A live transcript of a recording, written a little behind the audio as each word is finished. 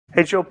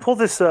Hey, Joe, pull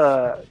this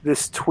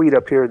this tweet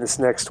up here in this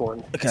next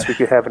one, so we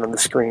can have it on the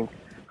screen.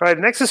 All right,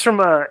 next is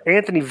from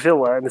Anthony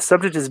Villa, and the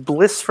subject is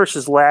Bliss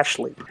versus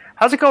Lashley.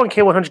 How's it going,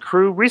 K100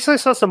 crew? Recently I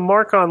saw some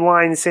mark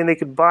online saying they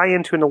could buy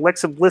into an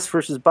Alexa Bliss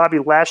versus Bobby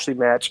Lashley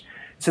match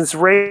since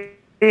Ray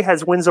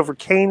has wins over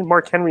Kane,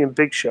 Mark Henry, and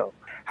Big Show.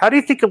 How do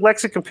you think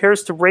Alexa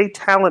compares to Ray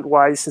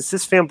talent-wise, since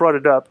this fan brought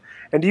it up?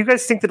 And do you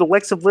guys think that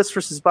Alexa Bliss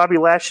versus Bobby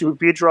Lashley would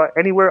be a draw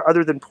anywhere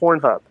other than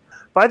Pornhub?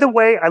 By the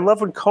way, I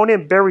love when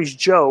Konnan buries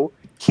Joe.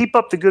 Keep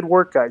up the good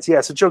work, guys. Yeah,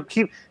 so Joe,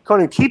 keep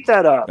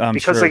that up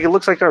because like it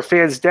looks like our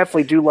fans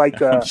definitely do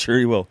like. I'm sure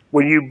he will.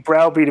 When you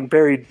browbeat and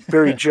bury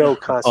Joe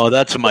constantly. Oh,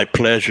 that's my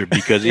pleasure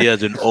because he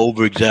has an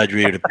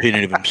over-exaggerated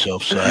opinion of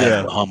himself. So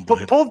I'm humble.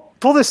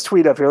 Pull this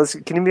tweet up here.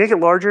 Can you make it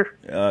larger?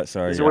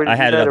 Sorry, I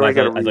had it up. I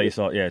thought you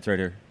saw it. Yeah, it's right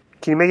here.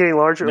 Can you make it any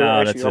larger?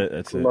 No, that's it.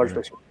 That's it. Large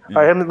picture. All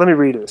right, let me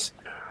read this.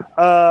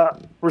 Well,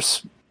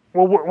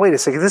 wait a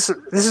second. This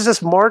is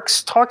just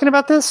Mark's talking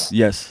about this?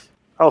 Yes.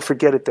 Oh,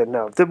 forget it then.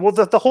 No.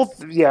 The whole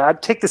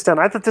I'd take this down.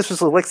 I thought this was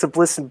Alexa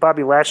Bliss and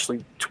Bobby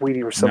Lashley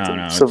tweeting or something.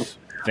 No, so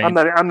I'm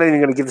not even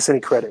going to give this any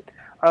credit.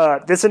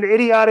 There's an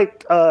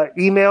idiotic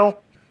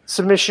email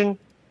submission.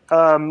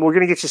 We're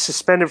going to get you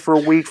suspended for a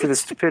week for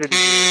this stupidity.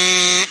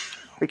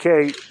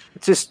 Okay,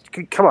 just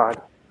come on.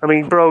 I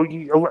mean, bro,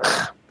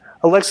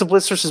 Alexa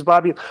Bliss versus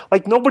Bobby.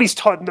 Like nobody's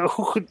taught.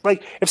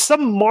 Like if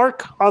some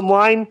mark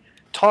online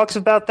talks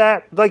about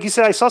that, like you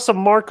said, I saw some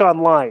mark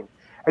online,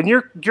 and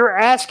you're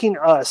asking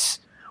us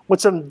what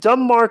some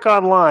dumb mark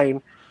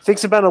online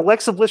thinks about an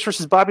Alexa Bliss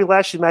versus Bobby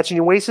Lashley match, and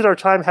you wasted our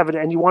time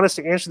and you want us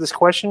to answer this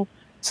question?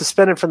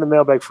 Suspended from the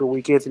mailbag for a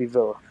week, Anthony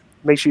Villa.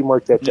 Make sure you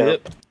mark that down.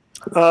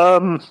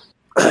 Yep.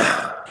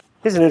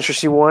 Here's an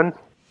interesting one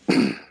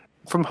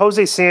from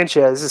Jose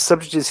Sanchez. The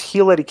subject is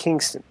heel Eddie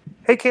Kingston.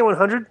 Hey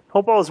K100,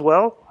 hope all is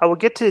well. I will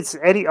get to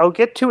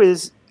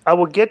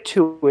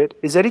it.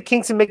 Is Eddie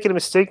Kingston making a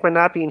mistake by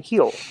not being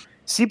heel?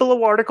 See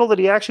below article that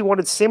he actually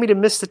wanted Sammy to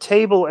miss the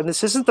table, and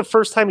this isn't the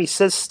first time he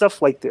says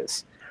stuff like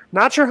this.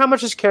 Not sure how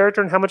much is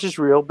character and how much is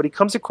real, but he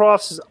comes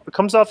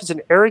off as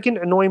an arrogant,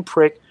 annoying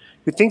prick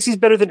who thinks he's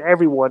better than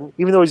everyone,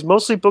 even though he's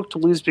mostly booked to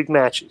lose big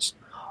matches.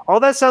 All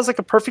that sounds like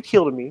a perfect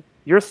heel to me.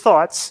 Your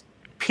thoughts?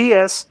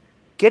 P.S.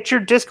 Get your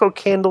disco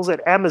candles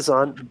at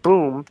Amazon.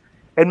 Boom.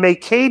 And may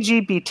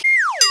KG be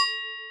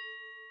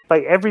by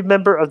every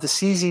member of the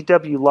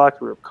CZW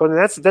locker room.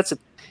 Konnan, that's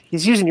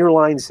he's using your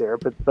lines there,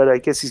 but I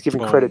guess he's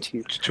giving credit to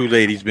you. It's too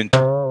late. He's been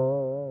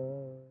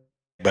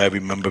by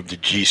every member of the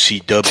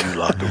GCW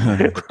locker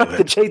room.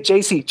 The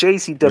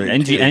JCW.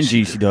 And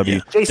GCW. Yeah.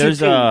 JCP,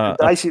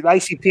 the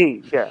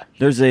ICP, yeah.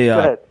 There's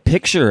a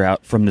picture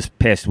out from this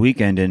past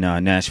weekend in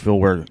Nashville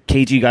where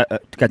KG got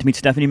to meet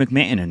Stephanie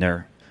McMahon, and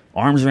their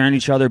arms around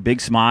each other, big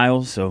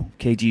smiles. So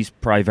KG's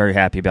probably very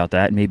happy about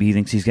that. Maybe he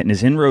thinks he's getting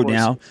his inroad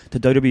now to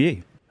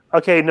WWE.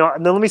 Okay, now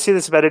let me say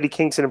this about Eddie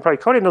Kingston, and probably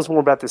Konnan knows more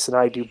about this than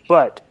I do,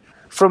 but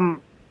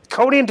from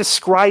Konnan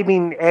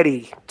describing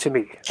Eddie to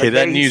me. Okay,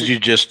 that news you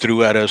just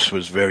threw at us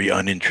was very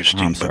uninteresting,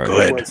 I'm sorry. But go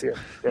ahead.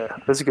 Yeah,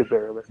 that's a good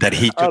barrier. That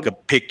he took a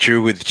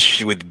picture with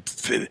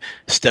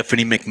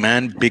Stephanie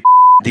McMahon, big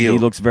deal. He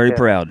looks very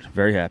proud,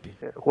 very happy.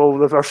 Yeah,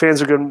 well, if our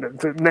fans are going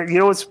to, you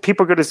know what?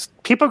 People are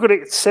going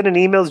to send in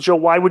emails. Joe,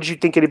 why would you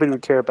think anybody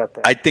would care about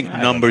that? I think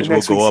numbers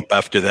will go up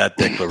after that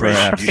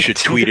declaration. You should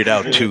tweet it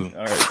out too.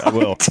 All right, I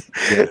will.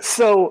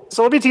 So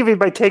let me give you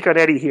my take on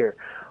Eddie here.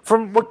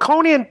 From what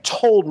Konnan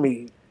told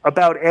me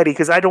about Eddie,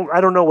 because I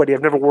don't know Eddie,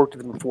 I've never worked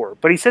with him before,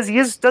 but he says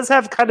he does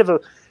have kind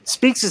of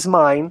speaks his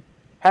mind,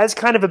 has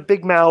kind of a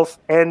big mouth,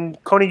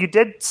 and Konnan, you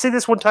did say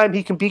this one time,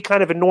 he can be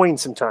kind of annoying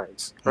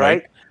sometimes,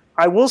 right?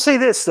 I will say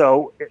this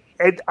though,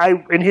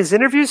 in his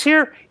interviews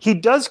here, he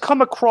does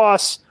come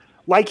across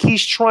like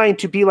he's trying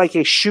to be like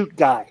a shoot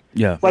guy.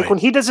 Yeah. Like when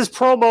he does his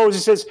promos, he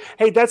says,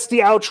 "Hey, that's the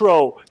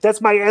outro.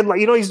 That's my end." Like,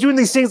 you know, he's doing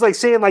these things like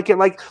saying like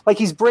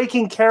he's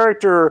breaking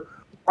character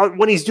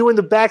when he's doing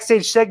the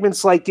backstage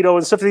segments, like, you know,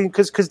 and stuff,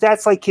 because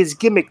that's like his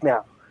gimmick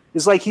now.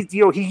 It's like he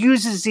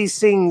uses these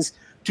things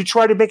to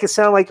try to make it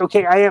sound like,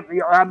 okay,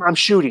 I'm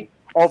shooting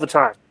all the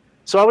time.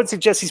 So I would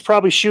suggest he's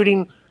probably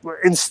shooting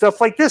in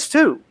stuff like this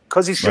too,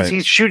 because he's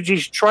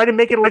trying to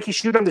make it like he's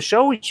shooting on the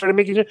show. He's trying to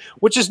make it,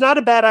 which is not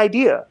a bad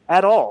idea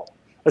at all,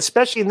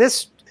 especially in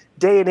this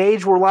day and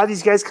age where a lot of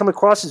these guys come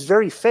across as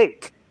very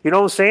fake. You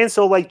know what I'm saying?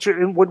 So like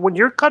when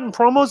you're cutting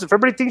promos, if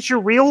everybody thinks you're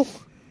real,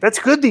 that's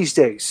good these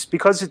days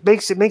because it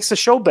makes the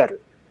show better.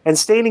 And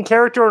staying in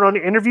character and on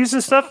interviews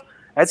and stuff,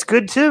 that's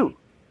good too.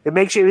 It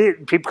makes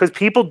you, because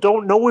people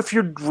don't know if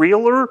you're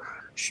real or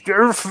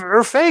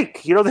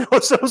fake. You know,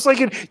 so it's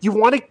like you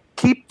want to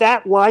keep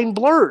that line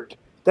blurred.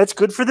 That's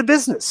good for the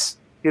business.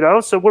 You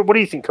know. So what do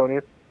you think,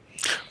 Konnan?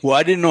 Well,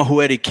 I didn't know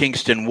who Eddie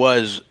Kingston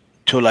was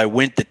till I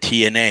went to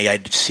TNA.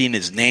 I'd seen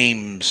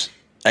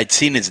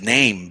his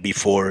name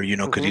before, you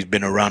know, because he's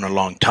been around a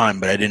long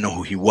time, but I didn't know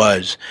who he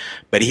was.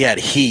 But he had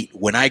heat.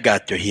 When I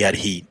got there, he had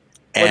heat.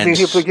 And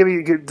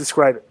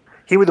describe it.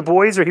 He with the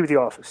boys or he with the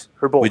Office?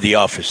 Or both? With the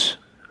Office.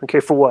 Okay,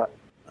 for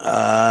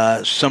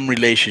what? Some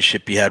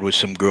relationship he had with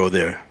some girl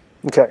there.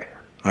 Okay.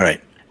 All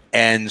right.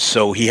 And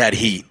so he had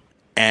heat.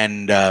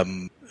 And I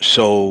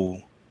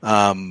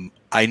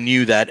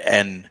knew that,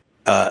 and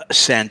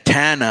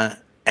Santana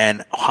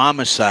and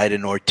Homicide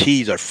and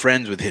Ortiz are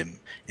friends with him,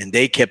 and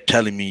they kept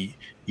telling me,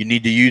 you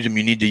need to use him,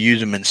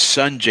 and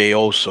Sanjay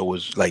also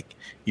was like,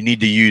 you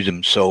need to use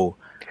him. So,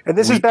 and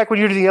this is back when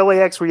you were doing the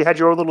LAX, where you had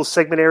your own little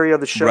segment area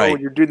of the show, right,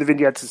 and you're doing the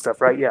vignettes and stuff,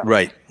 right? Yeah.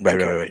 Right.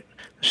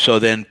 So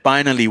then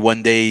finally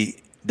one day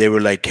they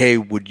were like, hey,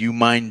 would you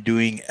mind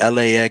doing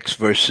LAX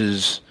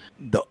versus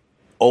the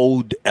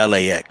old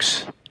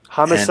LAX?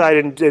 Homicide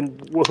and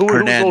who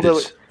Hernandez.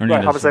 Who's old?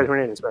 Right, Homicide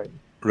Hernandez, right.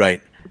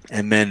 Right.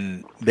 And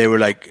then they were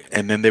like,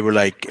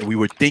 we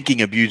were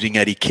thinking of using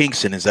Eddie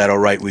Kingston. Is that all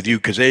right with you?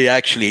 Because they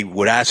actually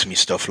would ask me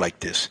stuff like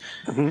this.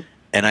 Mm-hmm.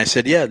 And I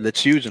said, yeah,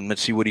 let's use him.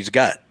 Let's see what he's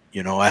got.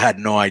 You know, I had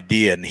no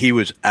idea. And he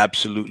was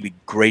absolutely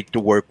great to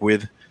work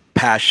with,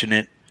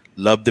 passionate,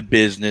 loved the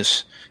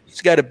business.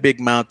 He's got a big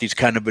mouth. He's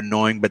kind of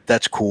annoying, but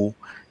that's cool.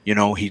 You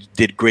know, he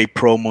did great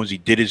promos. He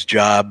did his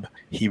job.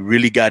 He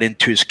really got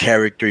into his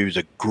character. He was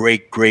a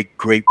great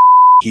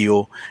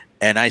heel.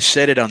 And I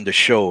said it on the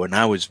show, and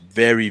I was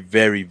very,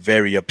 very,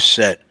 very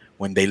upset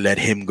when they let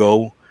him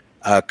go,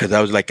 because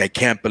I was like, I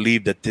can't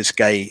believe that this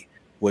guy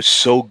was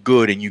so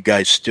good and you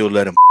guys still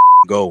let him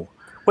go.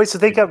 Wait, so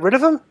they got rid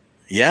of him?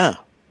 Yeah.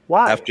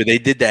 Why? After they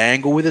did the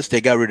angle with us,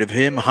 they got rid of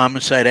him,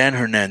 Homicide, and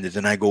Hernandez.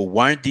 And I go,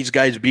 why aren't these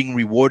guys being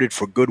rewarded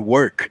for good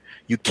work?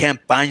 You can't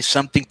find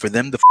something for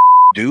them to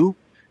do?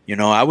 You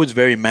know, I was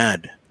very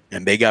mad,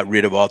 and they got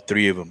rid of all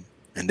three of them.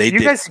 And they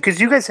did. Because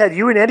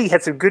you and Eddie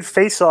had some good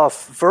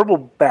face-off verbal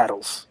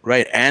battles,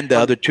 right? And the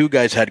other two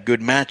guys had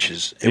good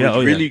matches. It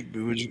was really,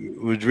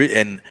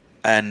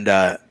 and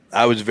I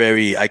was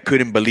I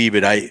couldn't believe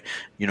it. I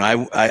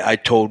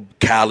told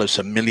Callis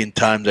a million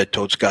times. I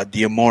told Scott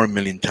D'Amore a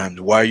million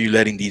times. Why are you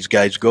letting these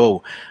guys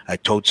go? I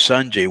told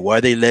Sanjay, why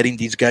are they letting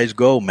these guys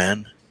go,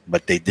 man?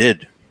 But they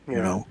did,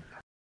 you know.